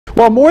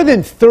Well, more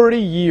than 30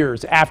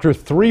 years after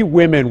 3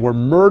 women were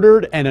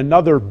murdered and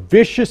another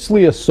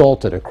viciously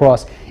assaulted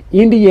across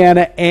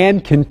Indiana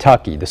and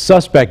Kentucky, the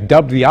suspect,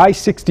 dubbed the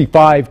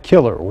I-65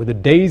 killer or the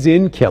Days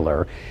Inn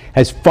killer,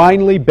 has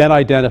finally been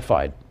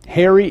identified.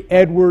 Harry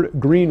Edward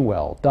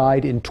Greenwell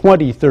died in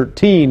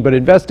 2013, but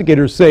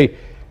investigators say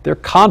they're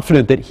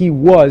confident that he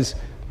was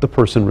the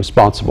person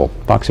responsible.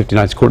 Fox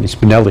 59's Courtney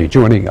Spinelli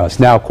joining us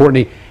now.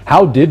 Courtney,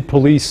 how did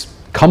police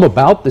come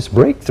about this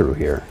breakthrough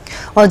here?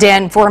 Well,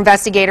 Dan, for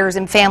investigators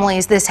and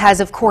families, this has,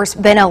 of course,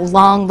 been a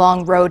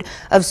long road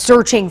of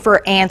searching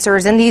for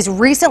answers, and these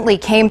recently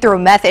came through a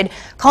method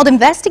called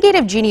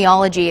investigative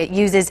genealogy. It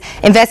uses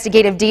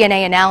investigative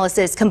DNA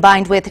analysis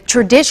combined with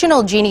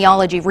traditional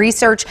genealogy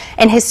research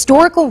and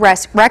historical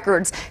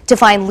records to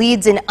find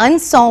leads in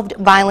unsolved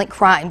violent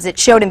crimes. It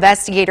showed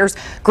investigators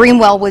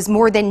Greenwell was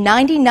more than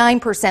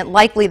 99%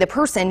 likely the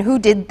person who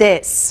did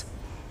this.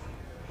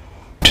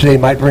 Today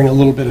might bring a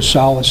little bit of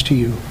solace to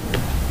you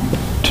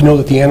to know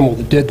that the animal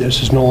that did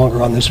this is no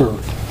longer on this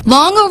earth.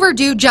 Long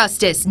overdue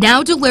justice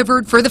now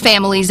delivered for the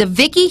families of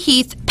Vicki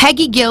Heath,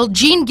 Peggy Gill,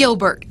 Jean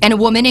Gilbert, and a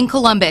woman in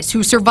Columbus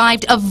who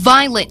survived a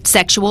violent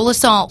sexual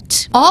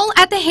assault. All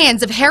at the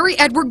hands of Harry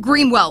Edward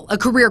Greenwell, a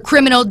career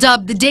criminal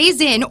dubbed the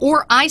Days Inn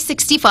or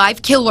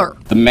I-65 killer.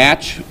 The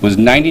match was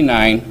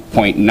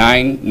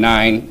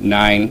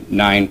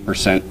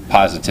 99.9999%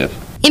 positive.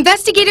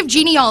 Investigative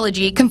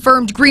genealogy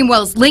confirmed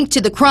Greenwell's link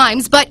to the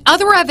crimes, but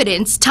other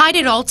evidence tied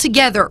it all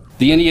together.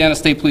 The Indiana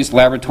State Police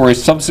Laboratory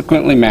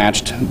subsequently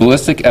matched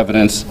ballistic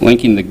evidence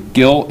linking the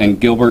Gill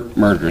and Gilbert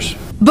murders.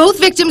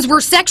 Both victims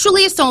were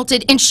sexually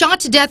assaulted and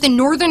shot to death in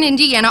northern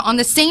Indiana on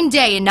the same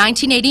day in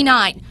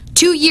 1989,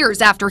 2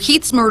 years after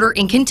Heath's murder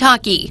in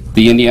Kentucky.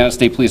 The Indiana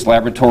State Police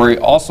Laboratory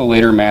also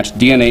later matched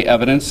DNA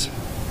evidence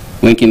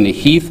linking the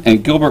Heath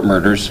and Gilbert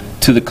murders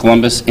to the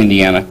Columbus,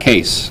 Indiana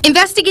case.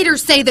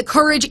 Investigators say the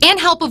courage and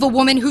help of a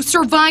woman who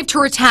survived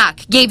her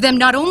attack gave them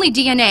not only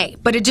DNA,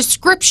 but a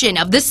description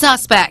of the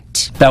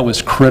suspect. That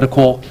was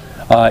critical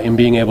in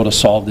being able to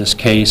solve this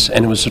case,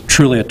 and it was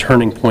truly a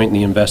turning point in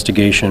the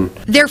investigation.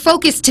 Their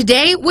focus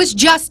today was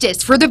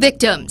justice for the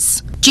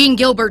victims. Jean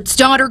Gilbert's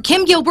daughter,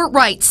 Kim Gilbert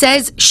Wright,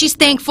 says she's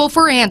thankful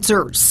for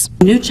answers.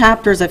 New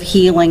chapters of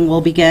healing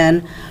will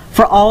begin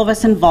for all of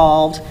us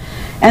involved,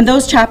 and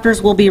those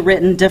chapters will be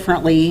written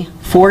differently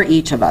for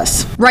each of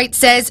us. Wright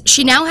says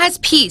she now has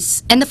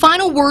peace, and the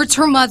final words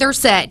her mother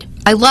said,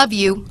 "I love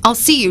you, I'll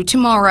see you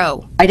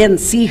tomorrow." I didn't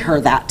see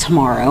her that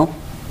tomorrow,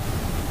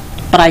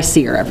 but I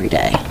see her every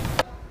day.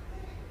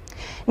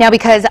 Now,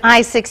 because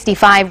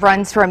I-65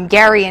 runs from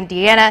Gary,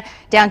 Indiana,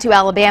 down to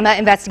Alabama,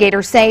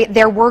 investigators say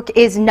their work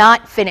is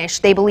not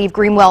finished. They believe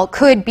Greenwell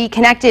could be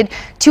connected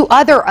to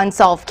other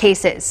unsolved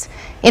cases.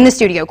 In the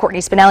studio, Courtney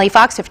Spinelli,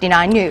 Fox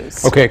 59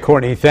 News. Okay,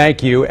 Courtney,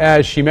 thank you.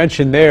 As she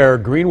mentioned there,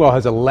 Greenwell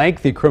has a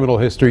lengthy criminal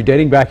history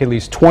dating back at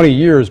least 20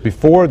 years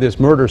before this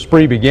murder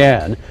spree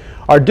began.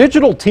 Our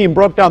digital team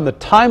broke down the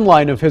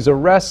timeline of his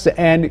arrests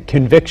and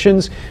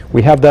convictions.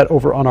 We have that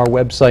over on our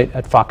website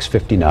at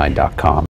fox59.com.